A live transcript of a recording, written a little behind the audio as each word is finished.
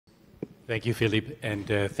Thank you, Philippe, and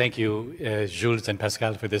thank you, Jules and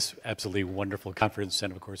Pascal, for this absolutely wonderful conference,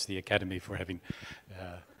 and of course the Academy for having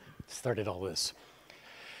started all this.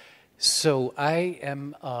 So I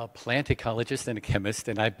am a plant ecologist and a chemist,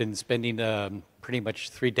 and I've been spending pretty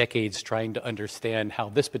much 3 decades trying to understand how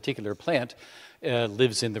this particular plant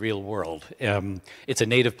lives in the real world. It's a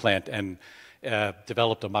native plant, and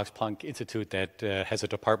developed a Max Planck Institute that has a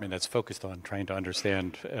department that's focused on trying to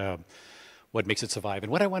understand what makes it survive.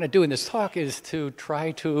 And what I want to do in this talk is to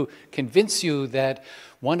try to convince you that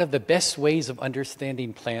one of the best ways of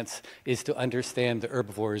understanding plants is to understand the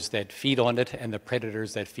herbivores that feed on it and the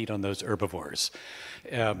predators that feed on those herbivores.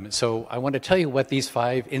 So I want to tell you what these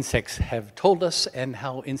 5 insects have told us and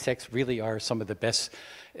how insects really are some of the best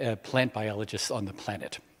plant biologists on the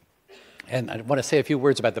planet. And I want to say a few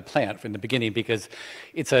words about the plant from the beginning because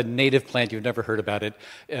it's a native plant, you've never heard about it,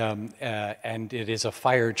 and it is a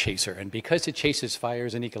fire chaser. And because it chases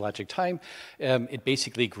fires in ecologic time, it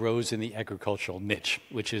basically grows in the agricultural niche,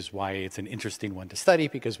 which is why it's an interesting one to study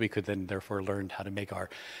because we could then therefore learn how to make our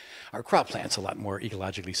crop plants a lot more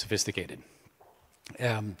ecologically sophisticated.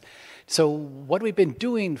 So what we've been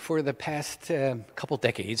doing for the past couple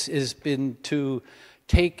decades has been to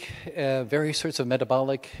take various sorts of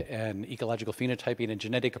metabolic and ecological phenotyping and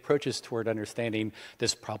genetic approaches toward understanding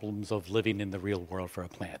these problems of living in the real world for a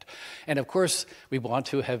plant. And of course, we want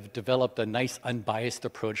to have developed a nice unbiased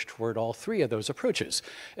approach toward all 3 of those approaches.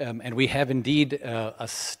 And we have indeed a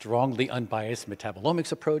strongly unbiased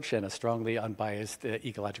metabolomics approach and a strongly unbiased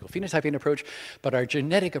ecological phenotyping approach, but our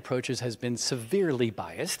genetic approaches has been severely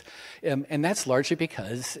biased, and that's largely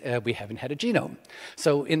because we haven't had a genome.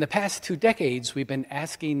 So in the past 2 decades, we've been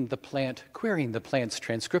asking the plant, querying the plant's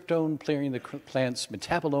transcriptome, querying the plant's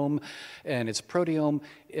metabolome and its proteome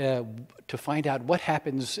to find out what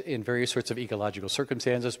happens in various sorts of ecological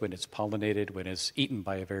circumstances when it's pollinated, when it's eaten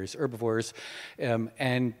by various herbivores,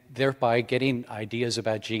 and thereby getting ideas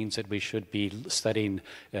about genes that we should be studying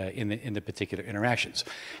in the particular interactions.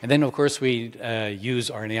 And then, of course, we use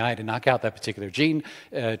RNAi to knock out that particular gene,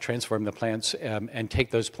 transform the plants, and take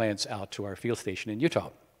those plants out to our field station in Utah.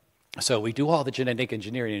 So we do all the genetic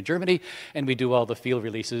engineering in Germany, and we do all the field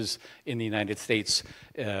releases in the United States,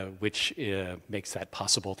 which makes that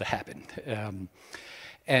possible to happen.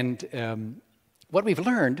 What we've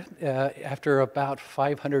learned after about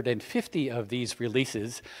 550 of these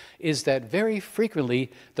releases is that very frequently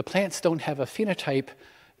the plants don't have a phenotype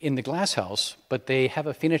in the glasshouse, but they have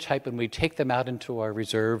a phenotype when we take them out into our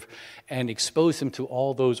reserve and expose them to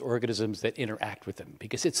all those organisms that interact with them,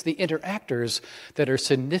 because it's the interactors that are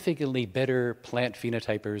significantly better plant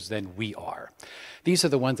phenotypers than we are. These are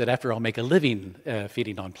the ones that, after all, make a living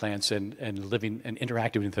feeding on plants and living and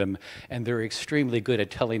interacting with them, and they're extremely good at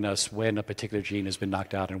telling us when a particular gene has been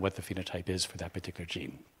knocked out and what the phenotype is for that particular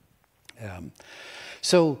gene.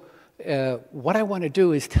 What I want to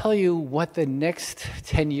do is tell you what the next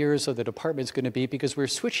 10 years of the department is going to be, because we're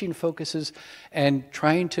switching focuses and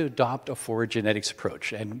trying to adopt a forward genetics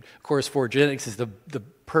approach. And of course, forward genetics is the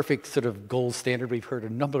perfect sort of gold standard. We've heard a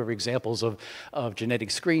number of examples of genetic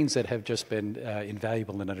screens that have just been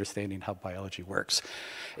invaluable in understanding how biology works.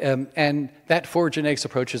 And that forward genetics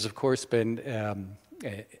approach has, of course, been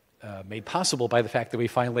made possible by the fact that we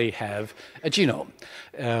finally have a genome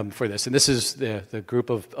for this. And this is the group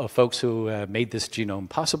of folks who made this genome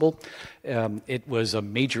possible. It was a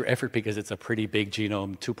major effort because it's a pretty big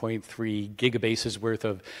genome, 2.3 gigabases worth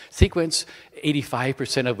of sequence,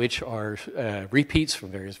 85% of which are repeats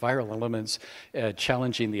from various viral elements,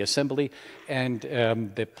 challenging the assembly. And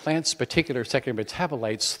the plant's particular secondary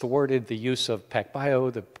metabolites thwarted the use of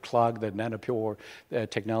PacBio, the clog, the nanopure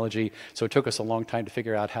technology. So it took us a long time to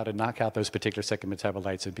figure out how to knock out those particular second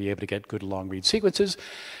metabolites and be able to get good long-read sequences.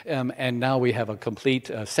 And now we have a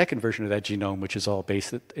complete second version of that genome, which is all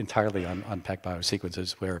based entirely on PacBio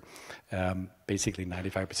sequences, where basically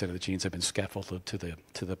 95% of the genes have been scaffolded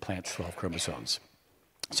to the plant's 12 chromosomes.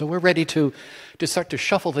 So we're ready to start to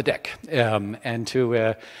shuffle the deck and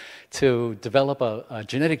to develop a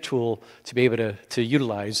genetic tool to be able to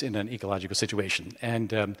utilize in an ecological situation.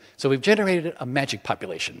 And so we've generated a magic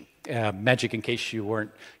population. Magic, in case you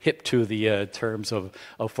weren't hip to the terms of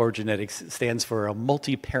forward genetics, stands for a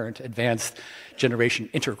multi-parent advanced generation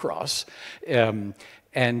intercross.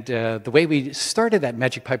 And the way we started that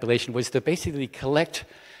magic population was to basically collect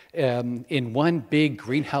in one big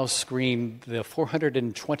greenhouse screen the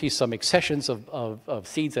 420-some accessions of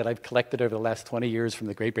seeds that I've collected over the last 20 years from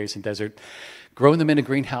the Great Basin Desert, grown them in a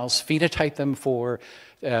greenhouse, phenotype them for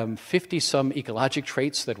 50-some ecologic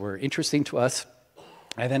traits that were interesting to us,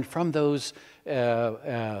 and then from those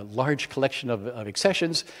large collection of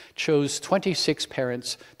accessions, chose 26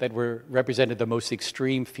 parents that represented the most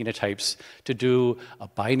extreme phenotypes to do a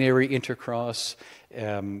binary intercross.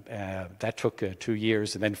 That took 2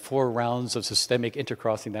 years, and then 4 rounds of systemic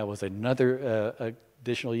intercrossing. That was another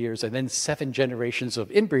additional years, and then 7 generations of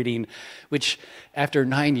inbreeding, which after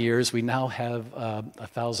 9 years, we now have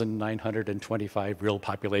 1,925 real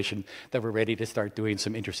population that we're ready to start doing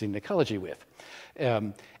some interesting ecology with.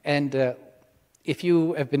 If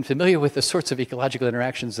you have been familiar with the sorts of ecological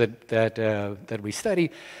interactions that we study,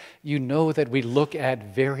 you know that we look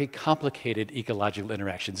at very complicated ecological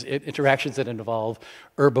interactions, interactions that involve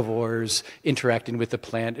herbivores interacting with the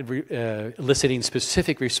plant, eliciting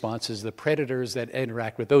specific responses, the predators that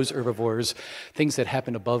interact with those herbivores, things that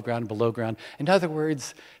happen above ground, below ground. In other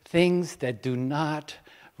words, things that do not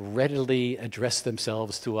readily address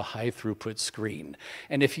themselves to a high throughput screen.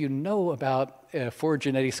 And if you know about forward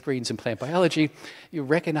genetic screens in plant biology, you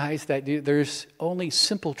recognize that there's only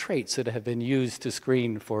simple traits that have been used to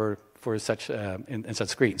screen for such in such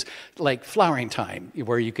screens, like flowering time,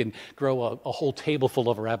 where you can grow a whole table full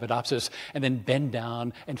of Arabidopsis and then bend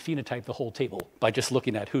down and phenotype the whole table by just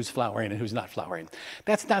looking at who's flowering and who's not flowering.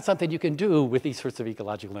 That's not something you can do with these sorts of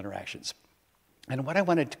ecological interactions. And what I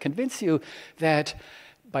wanted to convince you that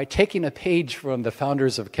by taking a page from the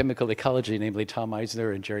founders of chemical ecology, namely Tom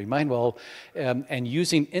Eisner and Jerry Meinwell, and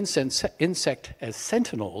using insect as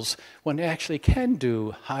sentinels, one actually can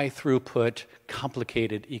do high throughput,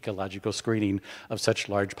 complicated ecological screening of such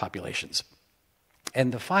large populations.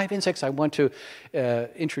 And the 5 insects I want to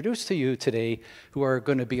introduce to you today, who are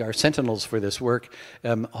going to be our sentinels for this work,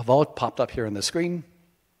 have all popped up here on the screen.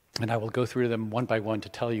 And I will go through them one by one to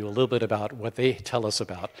tell you a little bit about what they tell us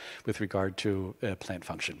about with regard to plant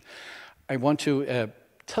function. I want to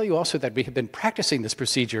tell you also that we have been practicing this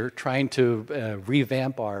procedure, trying to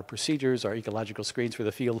revamp our procedures, our ecological screens for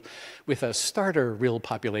the field, with a starter rill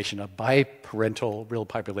population, a biparental rill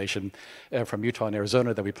population from Utah and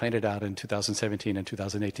Arizona that we planted out in 2017 and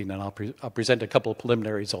 2018, and I'll present a couple of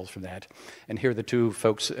preliminary results from that. And here are the 2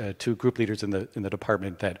 folks, 2 group leaders in the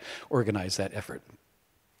department that organized that effort.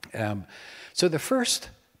 So the first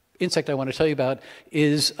insect I want to tell you about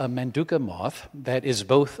is a manduka moth that is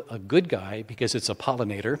both a good guy because it's a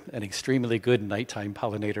pollinator, an extremely good nighttime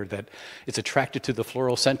pollinator that is attracted to the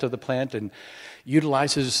floral scent of the plant and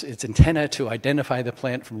utilizes its antenna to identify the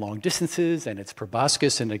plant from long distances, and its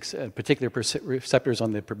proboscis and particular receptors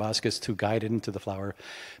on the proboscis to guide it into the flower.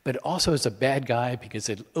 But it also is a bad guy because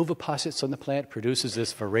it oviposits on the plant, produces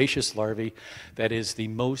this voracious larvae that is the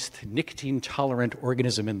most nicotine-tolerant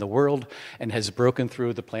organism in the world and has broken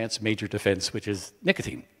through the plant's major defense, which is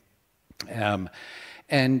nicotine.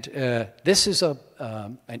 This is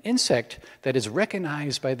an insect that is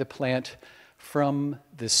recognized by the plant from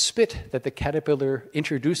the spit that the caterpillar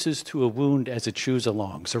introduces to a wound as it chews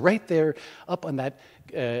along. So right there, up on that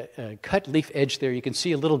cut leaf edge there, you can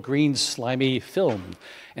see a little green slimy film.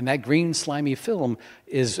 And that green slimy film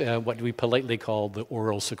is what we politely call the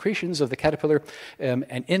oral secretions of the caterpillar.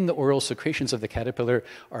 And in the oral secretions of the caterpillar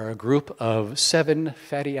are a group of 7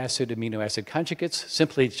 fatty acid amino acid conjugates,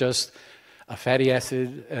 simply just a fatty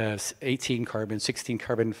acid, 18 carbon, 16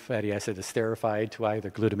 carbon fatty acid esterified to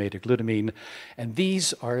either glutamate or glutamine. And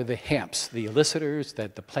these are the HAMPs, the elicitors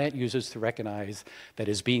that the plant uses to recognize that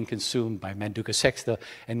is being consumed by Manduca sexta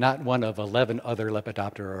and not one of 11 other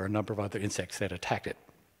Lepidoptera or a number of other insects that attacked it.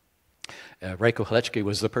 Rajko Halecki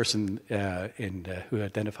was the person who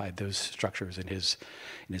identified those structures in his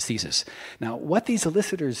thesis. Now, what these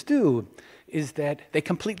elicitors do is that they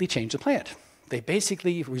completely change the plant. They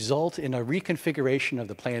basically result in a reconfiguration of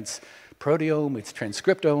the plant's proteome, its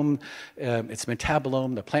transcriptome, its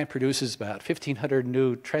metabolome. The plant produces about 1,500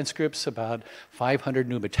 new transcripts, about 500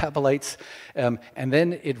 new metabolites, and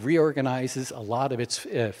then it reorganizes a lot of its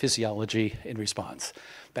physiology in response.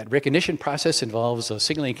 That recognition process involves a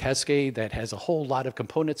signaling cascade that has a whole lot of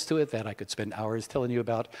components to it that I could spend hours telling you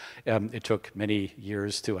about. It took many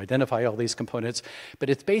years to identify all these components, but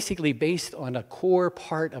it's basically based on a core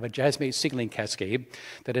part of a jasmonate signaling cascade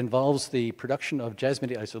that involves the production of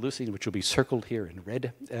jasmonate isoleucine, which will be circled here in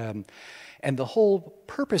red. And the whole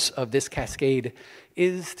purpose of this cascade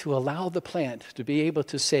is to allow the plant to be able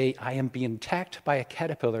to say, I am being attacked by a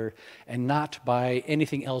caterpillar and not by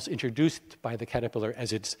anything else introduced by the caterpillar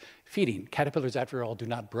as it's feeding. Caterpillars, after all, do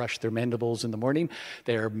not brush their mandibles in the morning.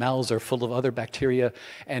 Their mouths are full of other bacteria,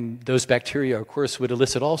 and those bacteria, of course, would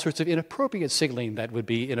elicit all sorts of inappropriate signaling that would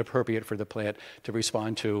be inappropriate for the plant to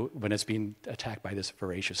respond to when it's being attacked by this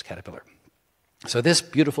voracious caterpillar. So this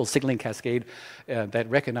beautiful signaling cascade that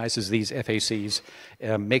recognizes these FACs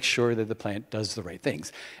makes sure that the plant does the right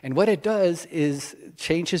things. And what it does is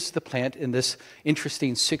changes the plant in this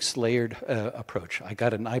interesting 6-layered approach. I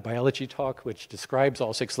got an iBiology talk which describes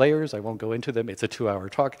all 6 layers. I won't go into them. It's a 2-hour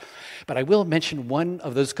talk. But I will mention one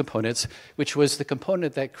of those components, which was the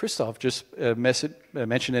component that Christoph just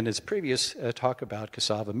mentioned in his previous talk about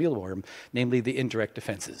cassava mealworm, namely the indirect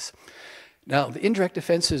defenses. Now, the indirect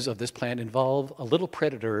defenses of this plant involve a little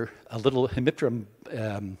predator, a little hemipterum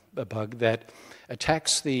bug that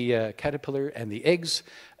attacks the caterpillar and the eggs,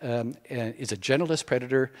 and is a generalist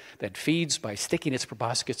predator that feeds by sticking its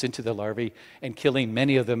proboscis into the larvae and killing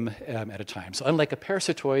many of them at a time. So unlike a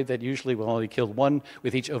parasitoid that usually will only kill one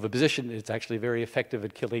with each oviposition, it's actually very effective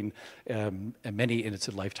at killing many in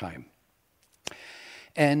its lifetime.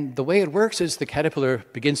 And the way it works is the caterpillar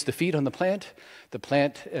begins to feed on the plant. The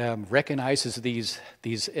plant recognizes these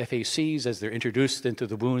FACs as they're introduced into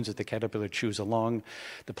the wounds that the caterpillar chews along.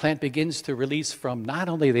 The plant begins to release from not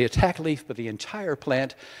only the attack leaf, but the entire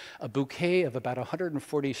plant, a bouquet of about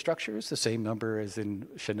 140 structures, the same number as in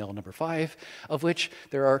Chanel number 5, of which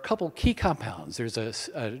there are a couple key compounds. There's a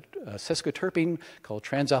sesquiterpene called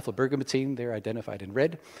transalpha-bergamatine, they're identified in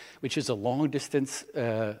red, which is a long-distance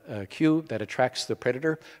cue that attracts the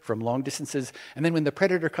predator from long distances. And then when the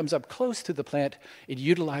predator comes up close to the plant, it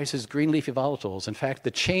utilizes green leafy volatiles. In fact, the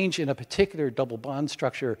change in a particular double bond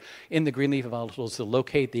structure in the green leafy volatiles to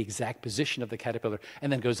locate the exact position of the caterpillar,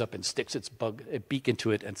 and then goes up and sticks its beak into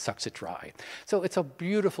it and sucks it dry. So it's a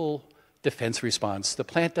beautiful defense response. The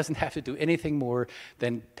plant doesn't have to do anything more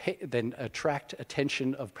than attract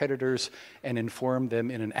attention of predators and inform them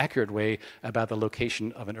in an accurate way about the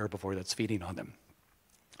location of an herbivore that's feeding on them.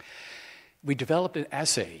 We developed an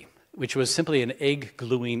assay, which was simply an egg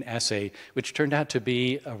gluing assay, which turned out to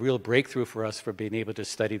be a real breakthrough for us for being able to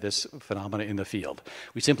study this phenomena in the field.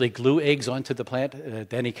 We simply glue eggs onto the plant.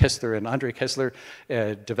 Danny Kessler and Andre Kessler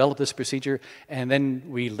developed this procedure, and then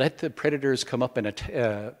we let the predators come up and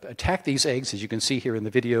attack these eggs. As you can see here in the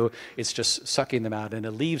video, it's just sucking them out, and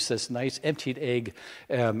it leaves this nice emptied egg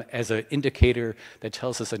as an indicator that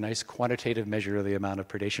tells us a nice quantitative measure of the amount of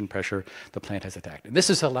predation pressure the plant has attacked. And this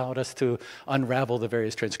has allowed us to unravel the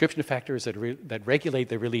various transcription factors that regulate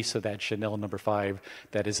the release of that Chanel number 5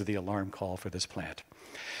 that is the alarm call for this plant.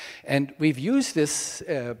 And we've used this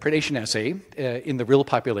predation assay in the rill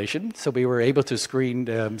population. So we were able to screen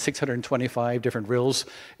 625 different rills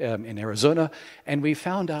in Arizona. And we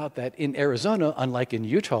found out that in Arizona, unlike in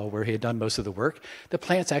Utah, where he had done most of the work, the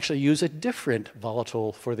plants actually use a different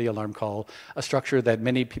volatile for the alarm call, a structure that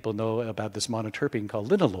many people know about, this monoterpene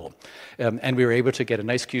called linalool. And we were able to get a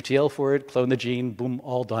nice QTL for it, clone the gene, boom,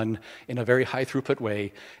 all done in a very high throughput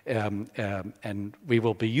way. And we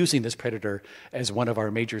will be using this predator as one of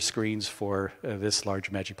our major screens for this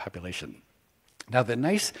large magic population. Now, the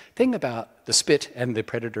nice thing about the spit and the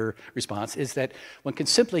predator response is that one can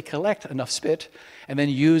simply collect enough spit and then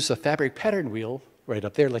use a fabric pattern wheel right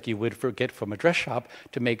up there, like you would get from a dress shop,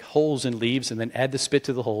 to make holes in leaves and then add the spit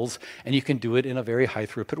to the holes, and you can do it in a very high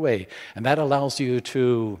throughput way. And that allows you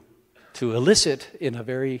to elicit in a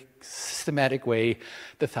very systematic way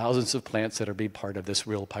the thousands of plants that are being part of this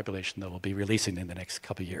real population that we'll be releasing in the next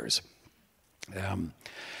couple of years.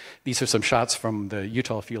 These are some shots from the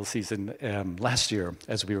Utah field season last year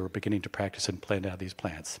as we were beginning to practice and plan out these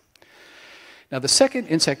plants. Now, the second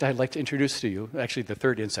insect I'd like to introduce to you, actually the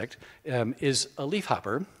third insect, is a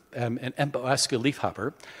leafhopper, an Emboasca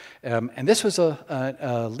leafhopper. And this was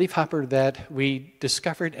a leafhopper that we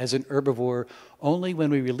discovered as an herbivore only when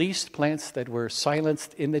we released plants that were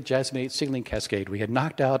silenced in the jasmonate signaling cascade. We had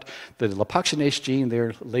knocked out the lipoxygenase gene,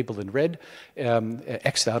 they're labeled in red,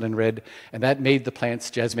 X'd out in red, and that made the plants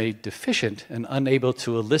jasmonate deficient and unable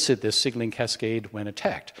to elicit this signaling cascade when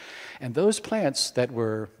attacked. And those plants that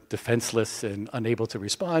were defenseless and unable to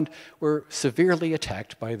respond were severely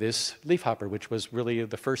attacked by this leafhopper, which was really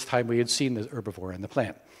the first time we had seen the herbivore in the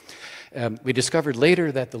plant. We discovered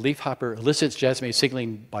later that the leafhopper elicits jasmonate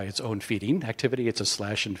signaling by its own feeding activity. It's a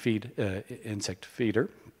slash and feed insect feeder.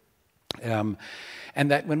 And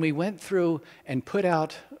that when we went through and put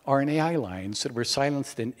out RNAi lines that were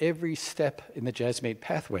silenced in every step in the jasmonate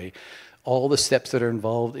pathway, all the steps that are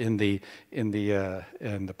involved in the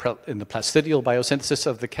plastidial biosynthesis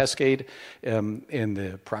of the cascade, in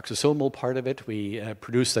the peroxisomal part of it, we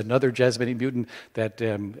produced another jasmonate mutant that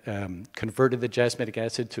converted the jasmonic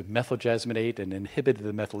acid to methyljasmonate and inhibited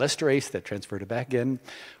the methylesterase that transferred it back in.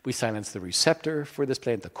 We silenced the receptor for this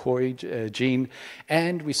plant, the COI gene,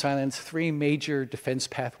 and we silenced 3 major defense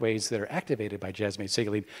pathways that are activated by jasmonate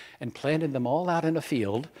signaling and planted them all out in a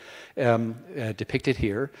field, depicted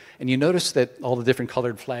here. And you notice notice that all the different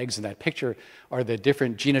colored flags in that picture are the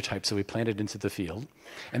different genotypes that we planted into the field.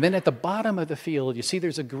 And then at the bottom of the field, you see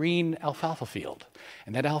there's a green alfalfa field.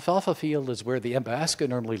 And that alfalfa field is where the Emboasca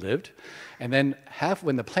normally lived. And then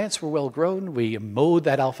when the plants were well grown, we mowed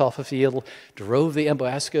that alfalfa field, drove the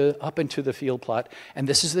Emboasca up into the field plot, and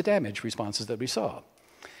this is the damage responses that we saw.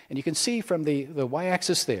 And you can see from the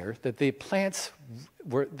y-axis there that the plants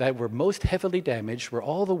that were most heavily damaged were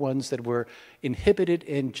all the ones that were inhibited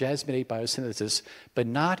in jasmonate biosynthesis, but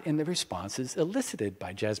not in the responses elicited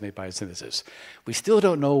by jasmonate biosynthesis. We still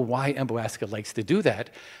don't know why Emboasca likes to do that,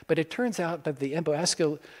 but it turns out that the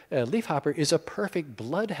Emboasca leafhopper is a perfect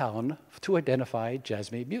bloodhound to identify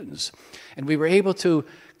jasmonate mutants. And we were able to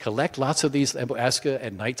collect lots of these Emboasca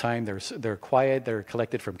at nighttime. They're quiet. They're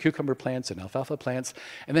collected from cucumber plants and alfalfa plants.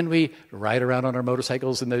 And then we ride around on our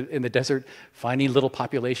motorcycles in the desert, finding little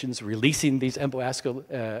populations, releasing these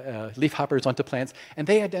Emboasca leafhoppers onto plants, and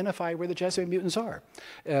they identify where the jasmonate mutants are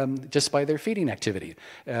just by their feeding activity.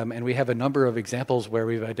 And we have a number of examples where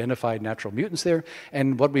we've identified natural mutants there.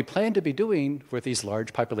 And what we plan to be doing with these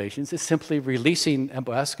large populations is simply releasing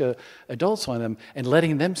Emboasca adults on them and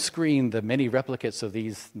letting them screen the many replicates of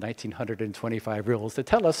these 1,925 reals to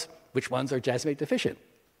tell us which ones are jasmonate deficient.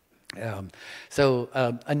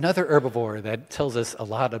 Another herbivore that tells us a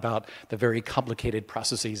lot about the very complicated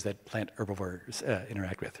processes that plant herbivores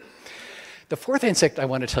interact with. The fourth insect I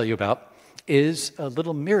want to tell you about is a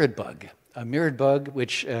little mirid bug,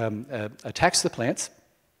 which attacks the plants.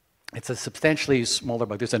 It's a substantially smaller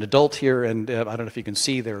bug. There's an adult here, and I don't know if you can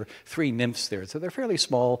see, there are 3 nymphs there. So they're fairly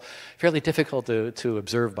small, fairly difficult to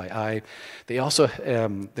observe by eye. They also,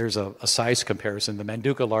 there's a size comparison. The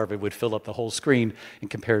Manduca larvae would fill up the whole screen in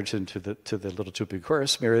comparison to the little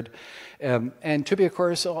Tubiacoris mirid. And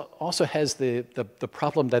Tubiacoris also has the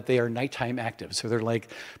problem that they are nighttime active. So they're like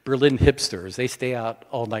Berlin hipsters. They stay out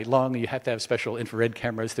all night long. You have to have special infrared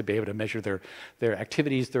cameras to be able to measure their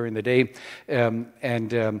activities during the day.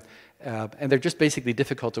 And they're just basically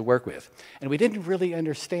difficult to work with. And we didn't really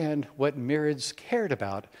understand what Mirids cared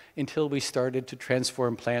about until we started to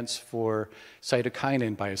transform plants for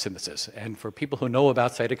cytokinin biosynthesis. And for people who know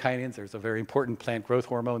about cytokinins, there's a very important plant growth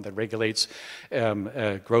hormone that regulates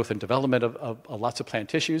growth and development of lots of plant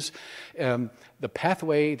tissues. The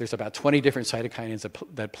pathway, there's about 20 different cytokinins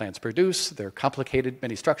that plants produce. They're complicated,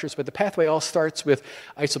 many structures, but the pathway all starts with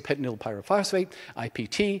isopentenyl pyrophosphate,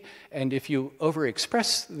 IPT, and if you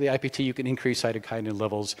overexpress the IPT, you can increase cytokinin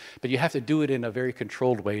levels, but you have to do it in a very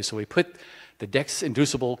controlled way. So we put the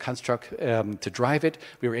DEX-inducible construct to drive it.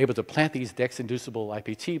 We were able to plant these DEX-inducible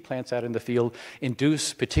IPT plants out in the field,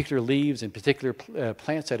 induce particular leaves and particular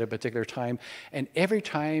plants at a particular time, and every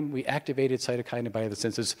time we activated cytokinin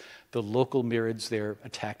biosynthesis, the local Mirids there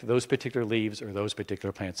attacked those particular leaves or those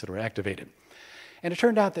particular plants that were activated. And it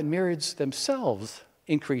turned out that Mirids themselves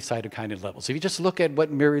increase cytokinin levels. If you just look at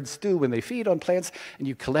what Mirids do when they feed on plants and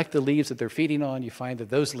you collect the leaves that they're feeding on, you find that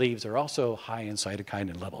those leaves are also high in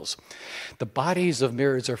cytokinin levels. The bodies of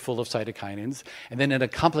Mirids are full of cytokinins, and then in a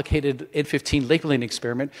complicated N15 labeling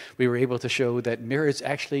experiment, we were able to show that Mirids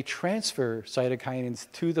actually transfer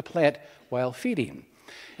cytokinins to the plant while feeding.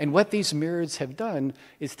 And what these Mirids have done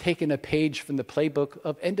is taken a page from the playbook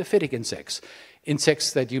of endophytic insects.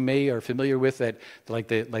 Insects that you may are familiar with, that like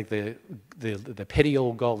the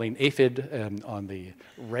petiole galling aphid on the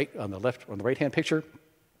right-hand picture,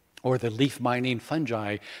 or the leaf mining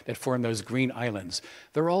fungi that form those green islands.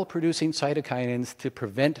 They're all producing cytokinins to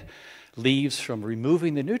prevent leaves from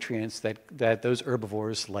removing the nutrients that those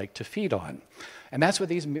herbivores like to feed on. And that's what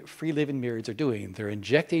these free-living Mirids are doing. They're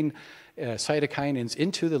injecting cytokinins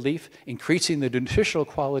into the leaf, increasing the nutritional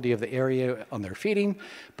quality of the area on their feeding,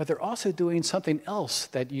 but they're also doing something else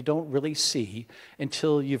that you don't really see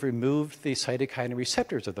until you've removed the cytokinin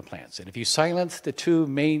receptors of the plants. And if you silence the 2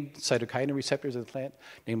 main cytokinin receptors of the plant,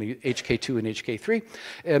 namely HK2 and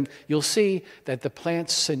HK3, you'll see that the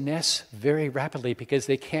plants senesce very rapidly because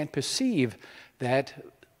they can't perceive that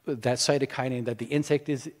cytokinin that the insect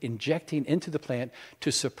is injecting into the plant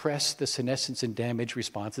to suppress the senescence and damage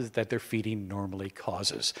responses that their feeding normally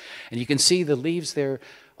causes. And you can see the leaves there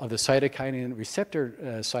of the cytokinin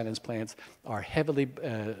receptor silence plants are heavily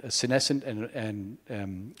senescent and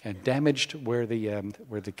damaged where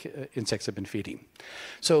the insects have been feeding.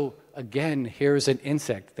 So again, here's an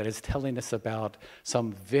insect that is telling us about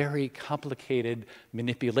some very complicated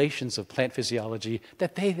manipulations of plant physiology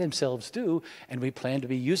that they themselves do, and we plan to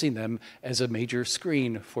be using them as a major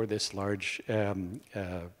screen for this large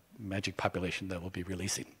magic population that we'll be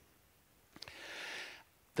releasing.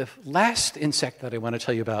 The last insect that I want to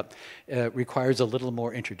tell you about requires a little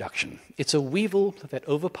more introduction. It's a weevil that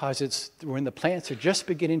oviposits when the plants are just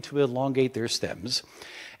beginning to elongate their stems,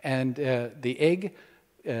 and the egg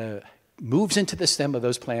moves into the stem of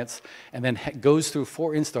those plants and then goes through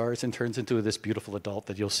 4 instars and turns into this beautiful adult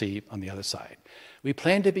that you'll see on the other side. We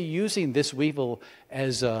plan to be using this weevil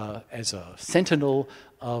as a sentinel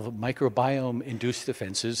of microbiome-induced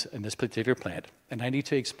defenses in this particular plant, and I need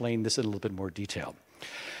to explain this in a little bit more detail.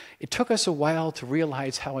 It took us a while to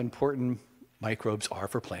realize how important microbes are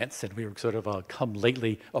for plants, and we were sort of a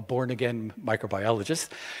born-again microbiologist.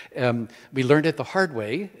 We learned it the hard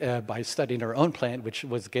way by studying our own plant, which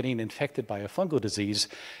was getting infected by a fungal disease,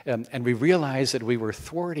 and we realized that we were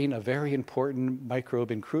thwarting a very important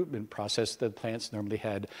microbe recruitment process that plants normally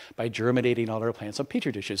had by germinating all our plants on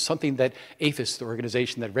petri dishes, something that APHIS, the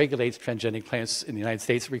organization that regulates transgenic plants in the United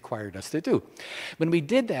States, required us to do. When we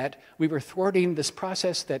did that, we were thwarting this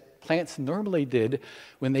process that plants normally did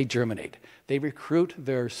when they germinate. They recruit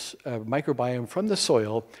their microbiome from the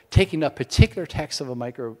soil, taking up particular types of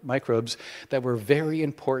microbes that were very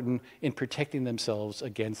important in protecting themselves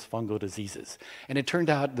against fungal diseases. And it turned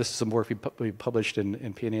out, this is some work we published in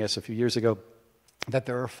PNAS a few years ago, that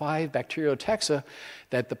there are 5 bacterial taxa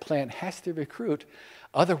that the plant has to recruit.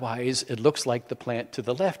 Otherwise, it looks like the plant to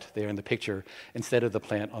the left there in the picture instead of the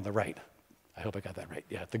plant on the right. I hope I got that right.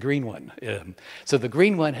 Yeah, the green one. So the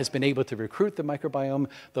green one has been able to recruit the microbiome.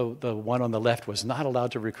 The one on the left was not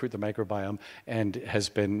allowed to recruit the microbiome and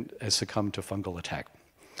has succumbed to fungal attack.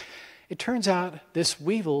 It turns out this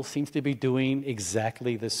weevil seems to be doing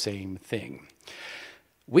exactly the same thing.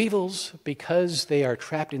 Weevils, because they are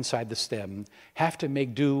trapped inside the stem, have to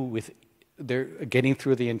make do with they're getting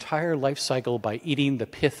through the entire life cycle by eating the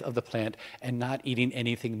pith of the plant and not eating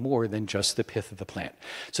anything more than just the pith of the plant.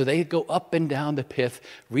 So they go up and down the pith,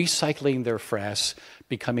 recycling their frass,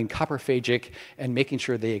 becoming coprophagic, and making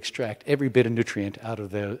sure they extract every bit of nutrient out of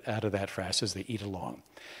that frass as they eat along.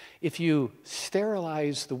 If you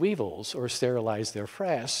sterilize the weevils or sterilize their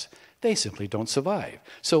frass, they simply don't survive.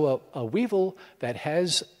 So a weevil that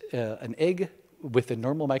has an egg with the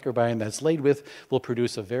normal microbiome that's laid with will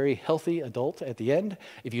produce a very healthy adult at the end.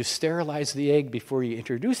 If you sterilize the egg before you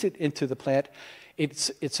introduce it into the plant, it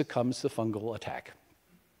succumbs to fungal attack.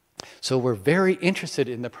 So we're very interested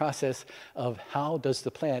in the process of how does the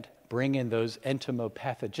plant bring in those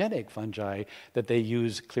entomopathogenic fungi that they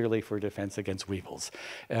use clearly for defense against weevils.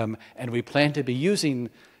 And we plan to be using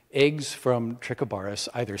eggs from Trichobaris,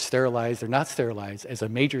 either sterilized or not sterilized, as a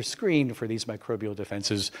major screen for these microbial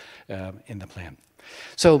defenses in the plant.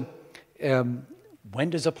 So when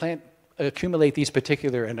does a plant accumulate these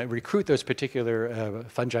particular and recruit those particular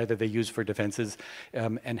fungi that they use for defenses,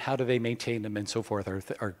 and how do they maintain them and so forth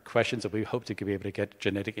are questions that we hope to be able to get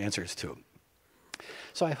genetic answers to.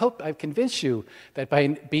 So I hope I've convinced you that by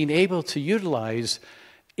being able to utilize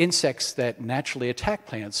insects that naturally attack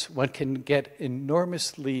plants, one can get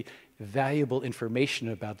enormously valuable information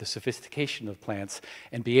about the sophistication of plants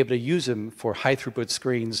and be able to use them for high-throughput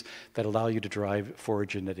screens that allow you to drive forward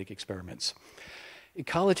genetic experiments.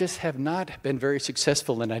 Ecologists have not been very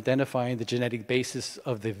successful in identifying the genetic basis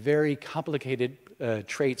of the very complicated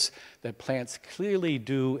traits that plants clearly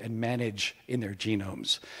do and manage in their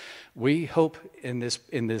genomes. We hope in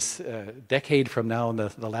this decade from now, in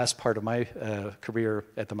the last part of my career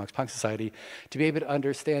at the Max Planck Society, to be able to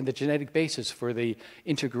understand the genetic basis for the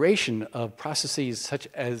integration of processes such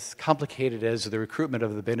as complicated as the recruitment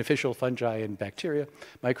of the beneficial fungi and bacteria,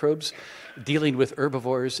 microbes, dealing with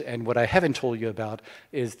herbivores, and what I haven't told you about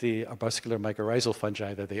is the arbuscular mycorrhizal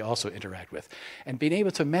fungi that they also interact with. And being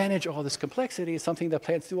able to manage all this complexity is something that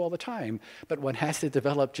plants do all the time, but one has to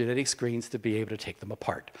develop genetic screens to be able to take them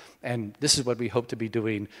apart. And this is what we hope to be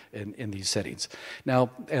doing in these settings.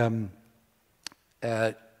 Now,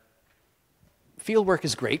 field work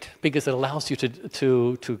is great because it allows you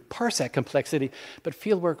to parse that complexity, but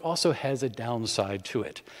field work also has a downside to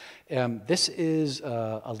it. This is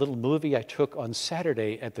a little movie I took on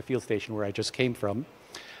Saturday at the field station where I just came from.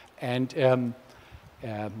 And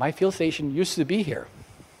my field station used to be here.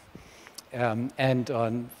 And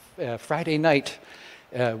on Friday night,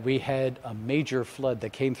 we had a major flood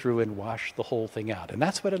that came through and washed the whole thing out. And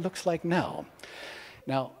that's what it looks like now.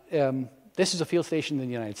 Now, this is a field station in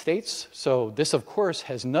the United States, so this, of course,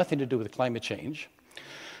 has nothing to do with climate change.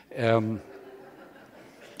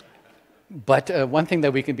 But one thing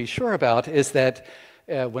that we can be sure about is that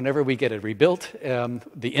whenever we get it rebuilt,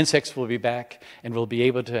 the insects will be back, and we'll be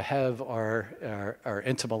able to have our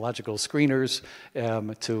entomological screeners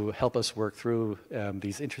to help us work through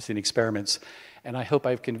these interesting experiments. And I hope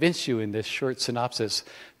I've convinced you in this short synopsis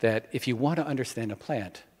that if you want to understand a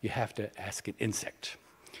plant, you have to ask an insect.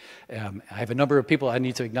 I have a number of people I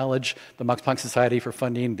need to acknowledge: the Max Planck Society for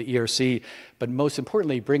funding, the ERC, but most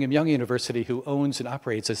importantly, Brigham Young University, who owns and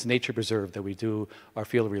operates this nature preserve that we do our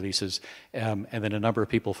field releases, and then a number of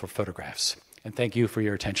people for photographs. And thank you for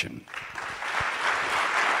your attention.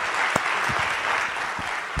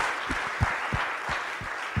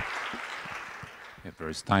 Yeah, there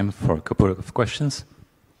is time for a couple of questions.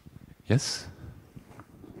 Yes?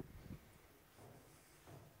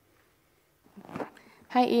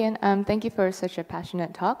 Hi, Ian. Thank you for such a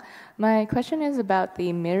passionate talk. My question is about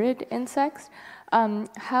the Mirid insects.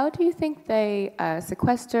 How do you think they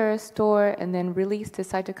sequester, store, and then release the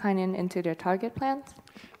cytokinin into their target plants?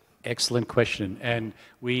 Excellent question. And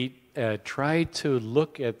we tried to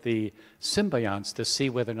look at the symbionts to see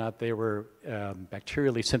whether or not they were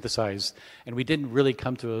bacterially synthesized, and we didn't really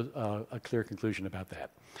come to a clear conclusion about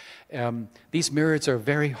that. These Mirids are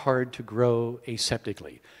very hard to grow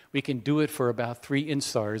aseptically. We can do it for about 3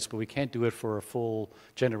 instars, but we can't do it for a full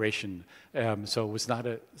generation. So it was not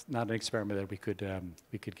an experiment that we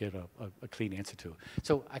could get a clean answer to.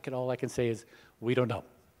 So all I can say is we don't know.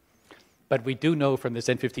 But we do know from this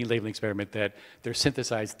N15 labeling experiment that they're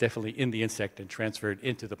synthesized definitely in the insect and transferred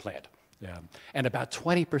into the plant. And about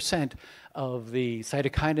 20% of the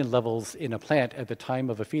cytokinin levels in a plant at the time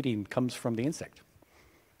of a feeding comes from the insect.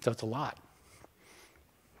 So it's a lot.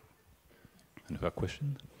 Another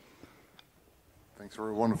question? Thanks for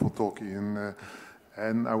a wonderful talk, Ian.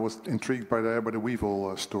 And I was intrigued by the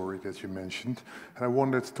Weevil story that you mentioned. And I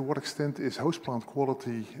wondered, to what extent is host plant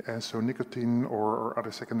quality, and so nicotine or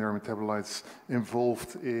other secondary metabolites,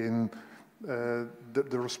 involved in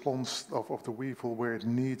the response of the Weevil where it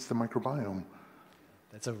needs the microbiome?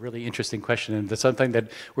 That's a really interesting question, and that's something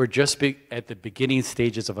that we're just at the beginning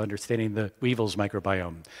stages of understanding the Weevil's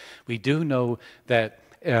microbiome. We do know that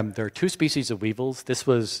there are 2 species of Weevils. This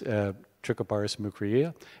was Trichobaris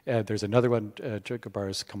mucrea. There's another one,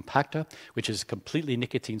 Trichobaris compacta, which is completely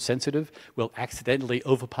nicotine sensitive, will accidentally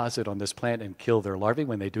oviposit on this plant and kill their larvae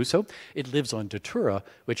when they do so. It lives on Datura,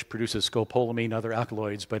 which produces scopolamine, other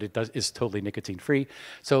alkaloids, but is totally nicotine free.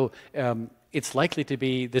 So it's likely to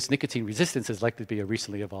be, this nicotine resistance is likely to be a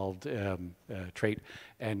recently evolved trait,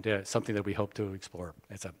 and something that we hope to explore.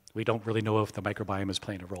 We don't really know if the microbiome is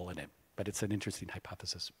playing a role in it, but it's an interesting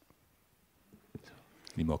hypothesis.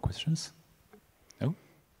 Any more questions? No?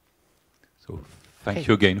 So thank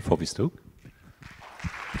you again for this talk.